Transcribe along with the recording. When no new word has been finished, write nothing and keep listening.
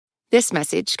This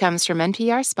message comes from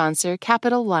NPR sponsor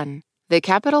Capital One. The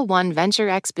Capital One Venture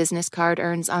X business card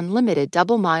earns unlimited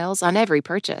double miles on every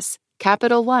purchase.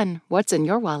 Capital One, what's in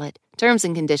your wallet? Terms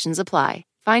and conditions apply.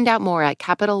 Find out more at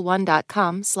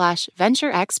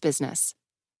CapitalOne.com/VentureXBusiness.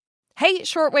 Hey,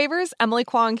 shortwavers, Emily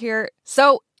Kwong here.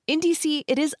 So, in DC,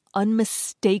 it is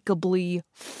unmistakably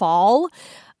fall.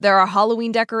 There are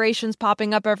Halloween decorations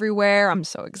popping up everywhere. I'm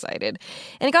so excited.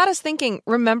 And it got us thinking,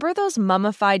 remember those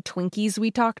mummified Twinkies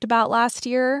we talked about last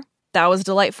year? That was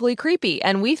delightfully creepy,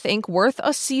 and we think worth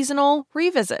a seasonal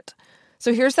revisit.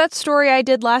 So here's that story I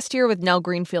did last year with Nell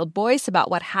Greenfield-Boyce about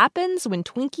what happens when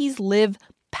Twinkies live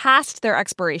past their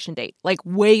expiration date, like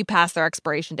way past their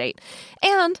expiration date,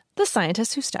 and the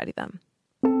scientists who study them.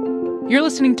 You're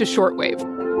listening to Shortwave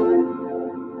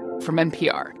from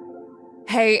NPR.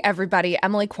 Hey, everybody.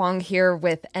 Emily Kwong here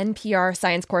with NPR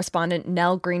science correspondent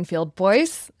Nell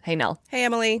Greenfield-Boyce. Hey, Nell. Hey,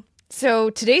 Emily. So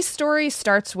today's story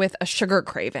starts with a sugar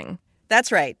craving.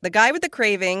 That's right. The guy with the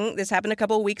craving, this happened a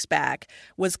couple of weeks back,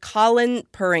 was Colin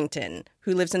Purrington,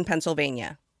 who lives in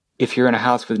Pennsylvania. If you're in a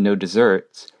house with no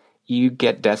desserts, you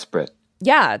get desperate.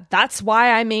 Yeah, that's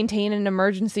why I maintain an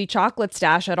emergency chocolate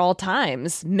stash at all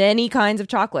times. Many kinds of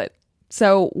chocolate.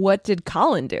 So what did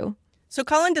Colin do? So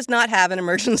Colin does not have an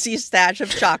emergency stash of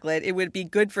chocolate. It would be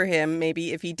good for him,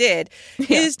 maybe, if he did.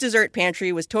 His dessert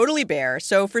pantry was totally bare.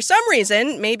 So for some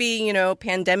reason, maybe,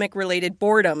 pandemic-related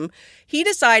boredom, he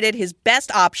decided his best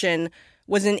option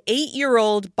was an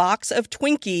 8-year-old box of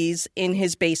Twinkies in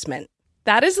his basement.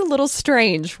 That is a little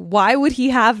strange. Why would he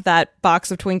have that box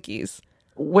of Twinkies?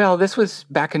 Well, this was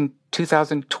back in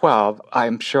 2012.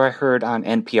 I'm sure I heard on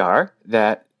NPR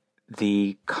that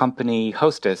the company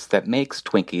Hostess that makes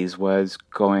Twinkies was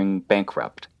going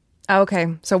bankrupt. Okay,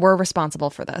 so we're responsible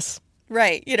for this.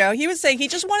 Right. He was saying he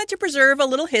just wanted to preserve a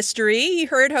little history. He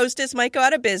heard Hostess might go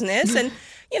out of business. And,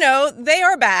 they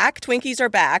are back. Twinkies are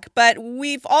back. But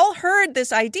we've all heard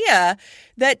this idea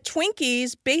that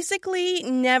Twinkies basically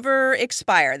never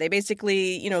expire. They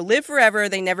basically, live forever.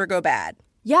 They never go bad.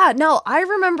 Yeah, no, I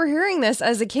remember hearing this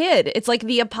as a kid. It's like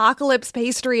the apocalypse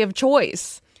pastry of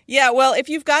choice. Yeah, well, if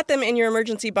you've got them in your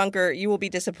emergency bunker, you will be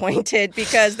disappointed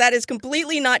because that is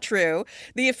completely not true.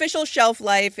 The official shelf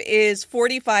life is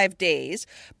 45 days.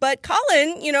 But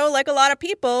Colin, like a lot of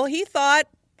people, he thought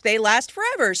they last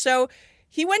forever. So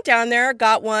he went down there,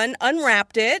 got one,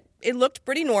 unwrapped it. It looked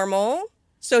pretty normal.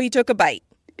 So he took a bite.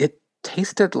 It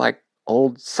tasted like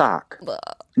old sock.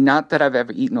 Not that I've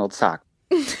ever eaten old sock.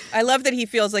 I love that he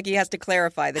feels like he has to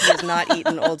clarify that he has not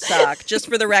eaten old sock, just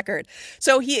for the record.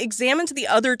 So he examined the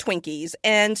other Twinkies,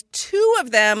 and 2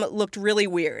 of them looked really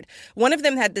weird. One of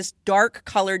them had this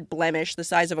dark-colored blemish the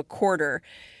size of a quarter.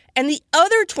 And the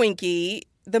other Twinkie,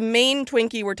 the main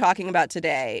Twinkie we're talking about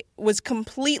today, was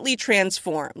completely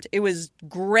transformed. It was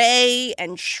gray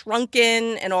and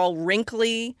shrunken and all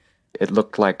wrinkly. It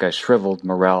looked like a shriveled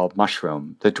morel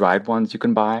mushroom, the dried ones you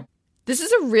can buy. This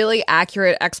is a really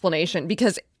accurate explanation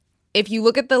because if you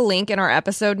look at the link in our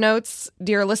episode notes,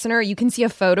 dear listener, you can see a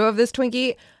photo of this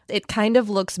Twinkie. It kind of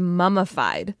looks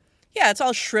mummified. Yeah, it's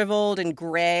all shriveled and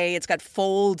gray. It's got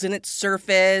folds in its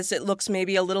surface. It looks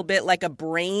maybe a little bit like a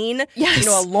brain. Yes.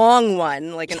 A long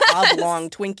one, like an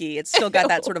oblong Twinkie. It's still got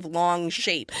that sort of long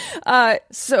shape.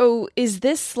 So is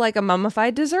this like a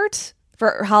mummified dessert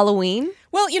for Halloween?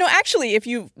 Well, actually, if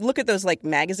you look at those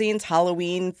magazines,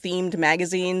 Halloween-themed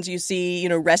magazines, you see,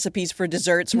 recipes for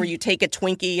desserts where you take a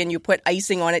Twinkie and you put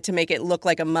icing on it to make it look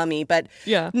like a mummy. But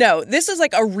no, this is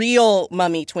like a real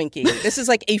mummy Twinkie. This is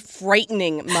like a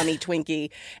frightening mummy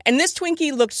Twinkie. And this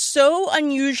Twinkie looked so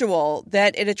unusual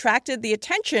that it attracted the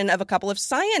attention of a couple of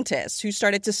scientists who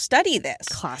started to study this.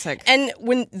 Classic. And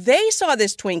when they saw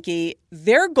this Twinkie,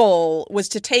 their goal was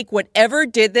to take whatever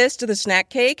did this to the snack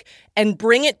cake and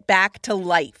bring it back to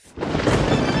life.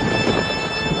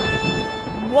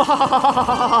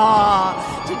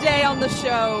 Today on the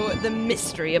show, the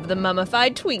mystery of the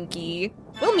mummified Twinkie.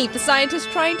 We'll meet the scientists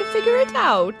trying to figure it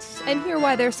out and hear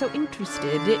why they're so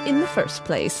interested in the first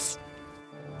place.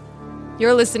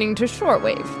 You're listening to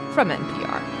Shortwave from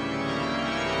NPR.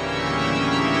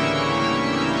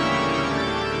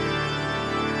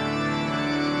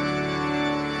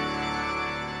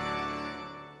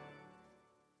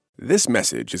 This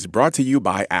message is brought to you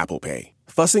by Apple Pay.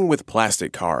 Fussing with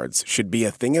plastic cards should be a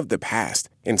thing of the past.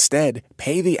 Instead,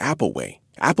 pay the Apple way.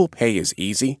 Apple Pay is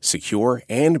easy, secure,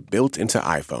 and built into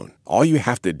iPhone. All you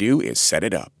have to do is set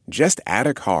it up. Just add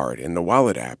a card in the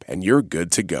Wallet app and you're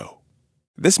good to go.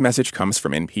 This message comes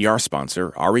from NPR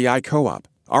sponsor REI Co-op.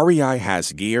 REI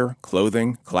has gear,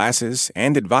 clothing, classes,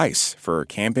 and advice for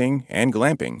camping and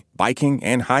glamping, biking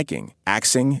and hiking,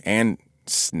 axing and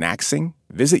snacksing.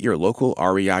 Visit your local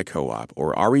REI co-op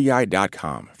or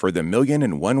rei.com for the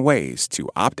 1,000,001 ways to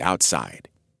opt outside.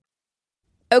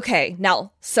 Okay,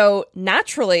 Nell. So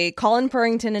naturally, Colin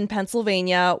Purrington in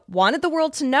Pennsylvania wanted the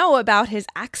world to know about his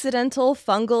accidental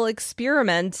fungal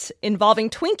experiment involving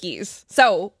Twinkies.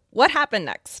 So what happened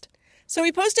next? So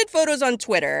he posted photos on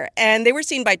Twitter, and they were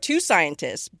seen by two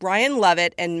scientists, Brian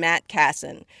Lovett and Matt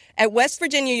Casson. At West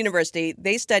Virginia University,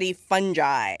 they study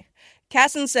fungi.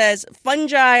 Casson says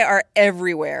fungi are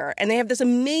everywhere, and they have this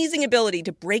amazing ability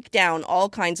to break down all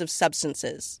kinds of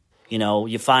substances. You know,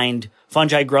 you find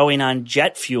fungi growing on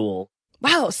jet fuel.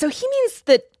 Wow, so he means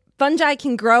that fungi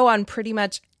can grow on pretty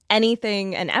much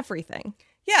anything and everything.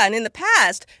 Yeah, and in the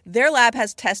past, their lab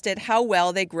has tested how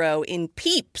well they grow in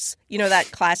peeps. You know,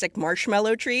 that classic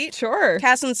marshmallow treat? Sure.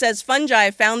 Casson says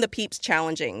fungi found the peeps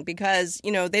challenging because,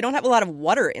 they don't have a lot of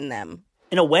water in them.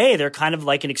 In a way, they're kind of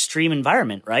like an extreme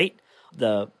environment, right?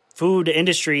 The food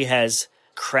industry has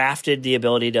crafted the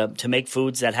ability to make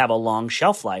foods that have a long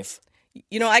shelf life.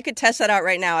 I could test that out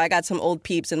right now. I got some old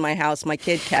peeps in my house my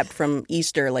kid kept from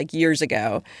Easter years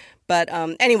ago. But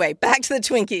anyway, back to the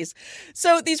Twinkies.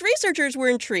 So these researchers were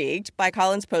intrigued by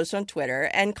Colin's post on Twitter,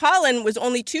 and Colin was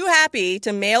only too happy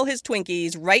to mail his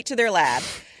Twinkies right to their lab.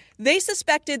 They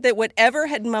suspected that whatever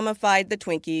had mummified the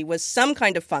Twinkie was some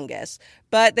kind of fungus,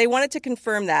 but they wanted to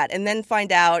confirm that and then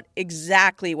find out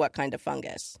exactly what kind of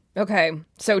fungus. Okay,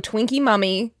 so Twinkie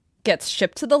Mummy gets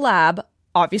shipped to the lab.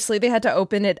 Obviously, they had to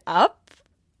open it up,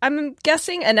 I'm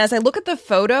guessing. And as I look at the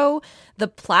photo, the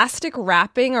plastic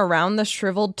wrapping around the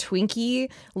shriveled Twinkie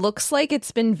looks like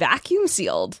it's been vacuum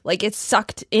sealed, like it's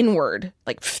sucked inward.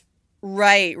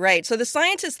 Right. So the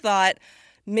scientists thought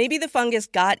maybe the fungus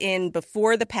got in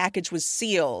before the package was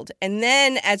sealed. And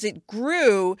then as it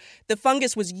grew, the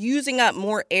fungus was using up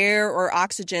more air or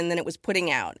oxygen than it was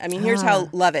putting out. I mean, here's how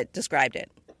Lovett described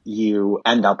it. You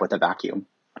end up with a vacuum.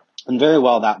 And very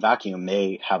well, that vacuum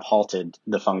may have halted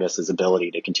the fungus's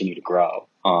ability to continue to grow.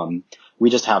 We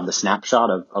just have the snapshot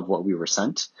of what we were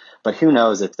sent. But who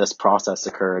knows if this process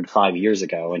occurred 5 years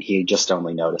ago and he just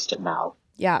only noticed it now.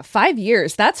 Yeah, 5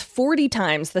 years. That's 40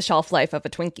 times the shelf life of a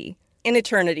Twinkie. An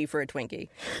eternity for a Twinkie.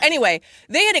 Anyway,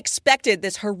 they had expected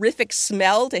this horrific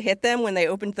smell to hit them when they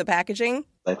opened the packaging.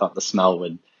 I thought the smell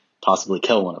would possibly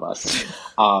kill one of us.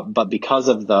 But because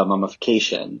of the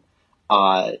mummification,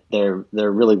 there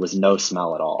really was no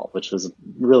smell at all, which was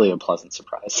really a pleasant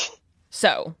surprise.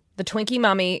 So, the Twinkie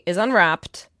Mummy is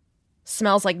unwrapped,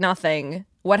 smells like nothing.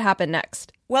 What happened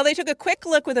next? Well, they took a quick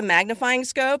look with a magnifying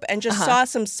scope and just saw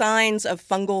some signs of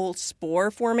fungal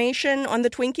spore formation on the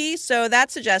Twinkie. So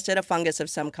that suggested a fungus of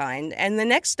some kind. And the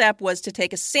next step was to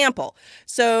take a sample.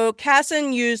 So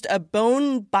Casson used a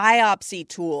bone biopsy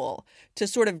tool to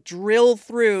sort of drill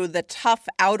through the tough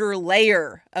outer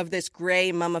layer of this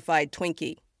gray mummified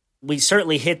Twinkie. We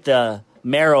certainly hit the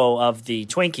marrow of the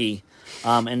Twinkie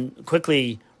and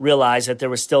quickly realized that there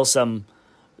was still some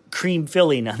cream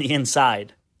filling on the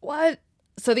inside. What?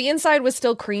 So the inside was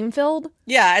still cream-filled?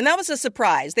 Yeah, and that was a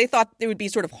surprise. They thought it would be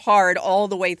sort of hard all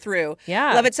the way through.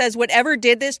 Yeah. Lovett says, whatever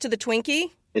did this to the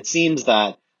Twinkie? It seems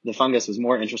that the fungus was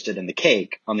more interested in the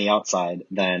cake on the outside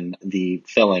than the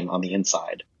filling on the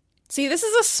inside. See, this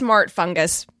is a smart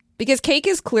fungus, because cake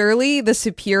is clearly the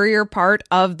superior part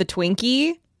of the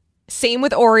Twinkie. Same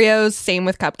with Oreos, same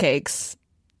with cupcakes.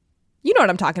 You know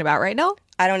what I'm talking about, right, Nell?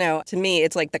 I don't know. To me,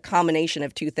 it's like the combination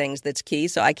of two things that's key,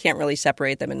 so I can't really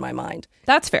separate them in my mind.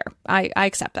 That's fair. I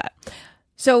accept that.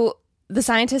 So the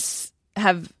scientists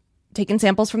have taken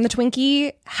samples from the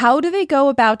Twinkie. How do they go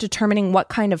about determining what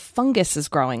kind of fungus is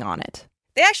growing on it?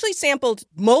 They actually sampled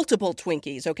multiple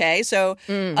Twinkies, okay? So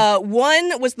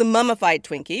one was the mummified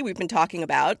Twinkie we've been talking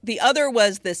about. The other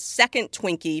was the second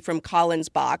Twinkie from Colin's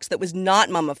box that was not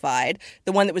mummified,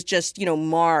 the one that was just,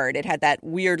 marred. It had that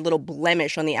weird little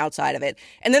blemish on the outside of it.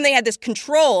 And then they had this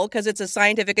control, because it's a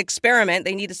scientific experiment.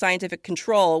 They need a scientific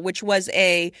control, which was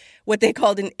what they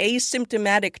called an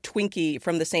asymptomatic Twinkie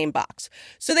from the same box.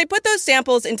 So they put those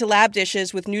samples into lab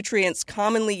dishes with nutrients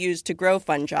commonly used to grow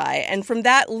fungi. And from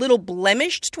that little blemished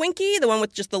Twinkie, the one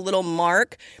with just the little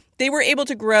mark, they were able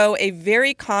to grow a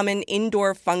very common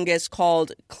indoor fungus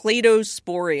called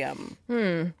cladosporium.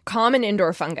 Common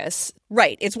indoor fungus.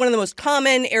 Right. It's one of the most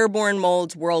common airborne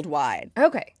molds worldwide.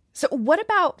 Okay. So what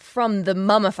about from the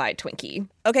mummified Twinkie?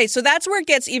 Okay, so that's where it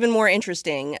gets even more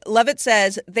interesting. Lovett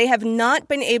says they have not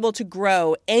been able to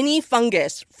grow any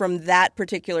fungus from that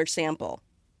particular sample.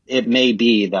 It may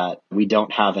be that we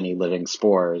don't have any living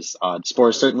spores.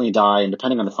 Spores certainly die, and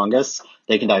depending on the fungus,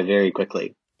 they can die very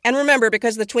quickly. And remember,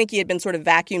 because the Twinkie had been sort of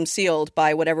vacuum sealed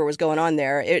by whatever was going on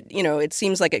there, it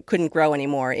seems like it couldn't grow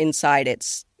anymore inside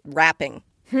its wrapping.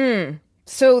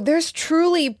 So there's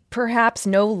truly perhaps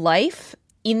no life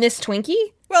in this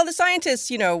Twinkie? Well, the scientists,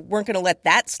 weren't going to let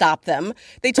that stop them.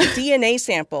 They took DNA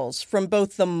samples from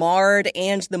both the marred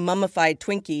and the mummified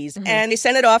Twinkies, and they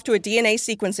sent it off to a DNA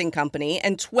sequencing company,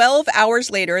 and 12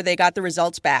 hours later, they got the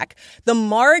results back. The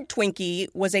marred Twinkie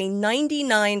was a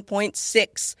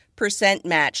 99.6%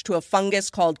 match to a fungus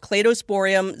called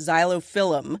Cladosporium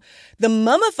xylophyllum. The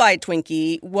mummified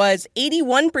Twinkie was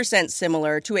 81%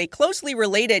 similar to a closely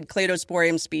related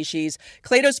Cladosporium species,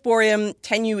 Cladosporium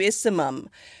tenuissimum.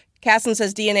 Casson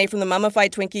says DNA from the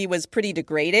mummified Twinkie was pretty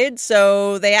degraded,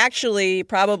 so they actually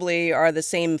probably are the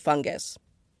same fungus.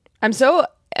 I'm so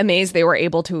amazed they were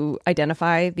able to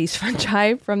identify these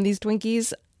fungi from these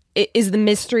Twinkies. Is the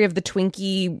mystery of the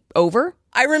Twinkie over?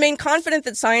 I remain confident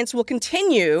that science will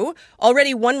continue.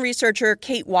 Already one researcher,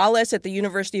 Kate Wallace at the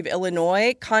University of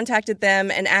Illinois, contacted them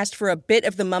and asked for a bit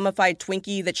of the mummified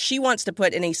Twinkie that she wants to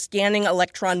put in a scanning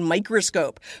electron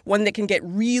microscope, one that can get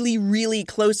really, really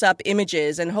close-up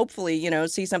images and hopefully,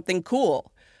 see something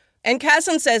cool. And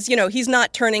Casson says, he's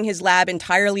not turning his lab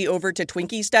entirely over to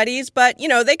Twinkie studies, but,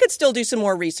 they could still do some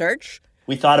more research.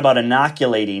 We thought about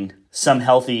inoculating some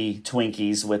healthy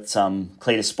Twinkies with some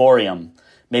cladosporium,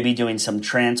 maybe doing some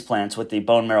transplants with the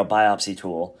bone marrow biopsy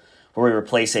tool, where we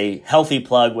replace a healthy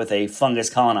plug with a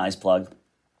fungus-colonized plug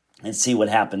and see what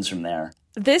happens from there.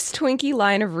 This Twinkie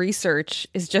line of research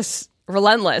is just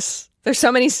relentless. There's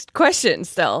so many questions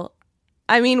still.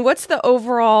 I mean, what's the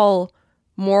overall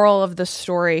moral of the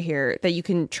story here? That you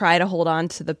can try to hold on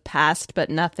to the past, but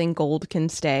nothing gold can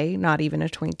stay, not even a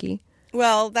Twinkie?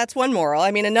 Well, that's one moral.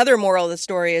 I mean, another moral of the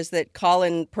story is that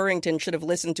Colin Purrington should have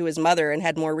listened to his mother and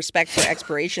had more respect for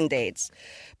expiration dates.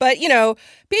 But,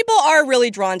 people are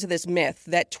really drawn to this myth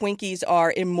that Twinkies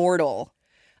are immortal.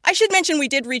 I should mention we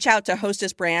did reach out to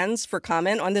Hostess Brands for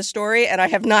comment on this story, and I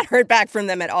have not heard back from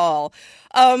them at all.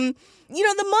 The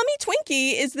Mummy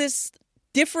Twinkie is this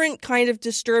different kind of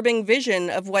disturbing vision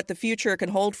of what the future can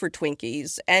hold for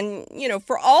Twinkies. And,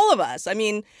 for all of us, I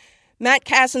mean, Matt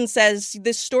Casson says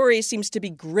this story seems to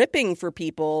be gripping for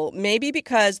people, maybe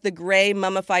because the gray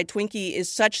mummified Twinkie is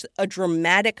such a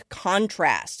dramatic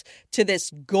contrast to this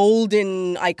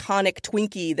golden, iconic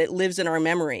Twinkie that lives in our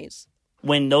memories.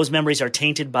 When those memories are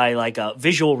tainted by like a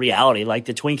visual reality, like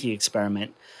the Twinkie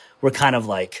experiment, we're kind of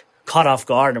like caught off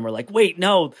guard and we're like, wait,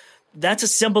 no, that's a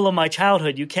symbol of my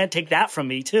childhood. You can't take that from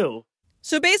me too.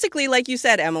 So basically, like you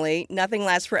said, Emily, nothing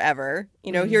lasts forever.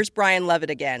 Here's Brian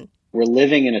Lovett again. We're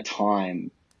living in a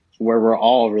time where we're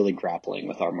all really grappling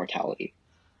with our mortality.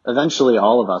 Eventually,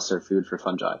 all of us are food for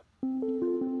fungi.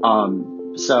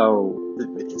 So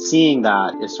seeing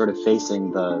that is sort of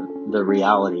facing the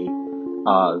reality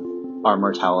of our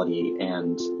mortality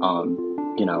and,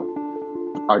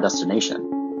 our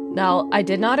destination. Now, I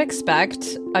did not expect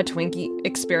a Twinkie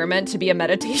experiment to be a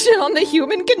meditation on the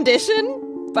human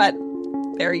condition, but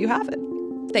there you have it.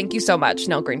 Thank you so much,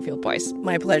 Nell Greenfield Boyce.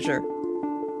 My pleasure.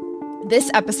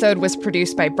 This episode was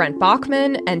produced by Brent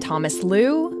Bachman and Thomas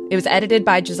Liu. It was edited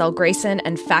by Giselle Grayson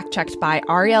and fact-checked by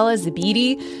Ariella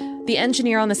Zabidi. The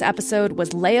engineer on this episode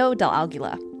was Leo Del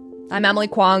Aguila. I'm Emily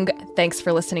Kwong. Thanks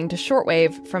for listening to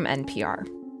Shortwave from NPR.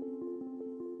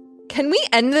 Can we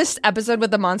end this episode with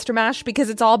the Monster Mash?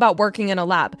 Because it's all about working in a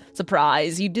lab.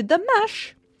 Surprise, you did the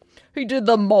mash. He did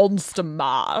the Monster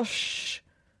Mash.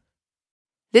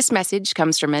 This message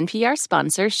comes from NPR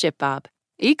sponsor ShipBob.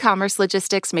 E-commerce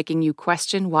logistics making you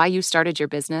question why you started your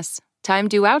business? Time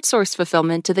to outsource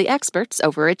fulfillment to the experts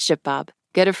over at ShipBob.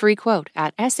 Get a free quote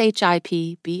at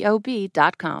shipbob.com.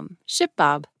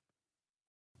 ShipBob.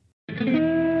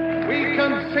 We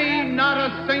concede not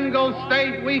a single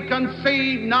state. We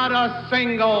concede not a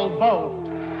single vote.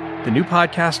 The new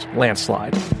podcast,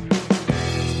 Landslide.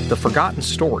 The forgotten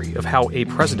story of how a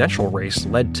presidential race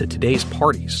led to today's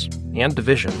parties and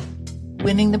division.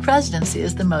 Winning the presidency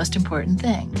is the most important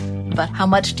thing. But how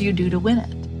much do you do to win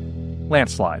it?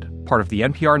 Landslide, part of the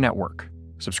NPR network.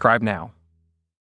 Subscribe now.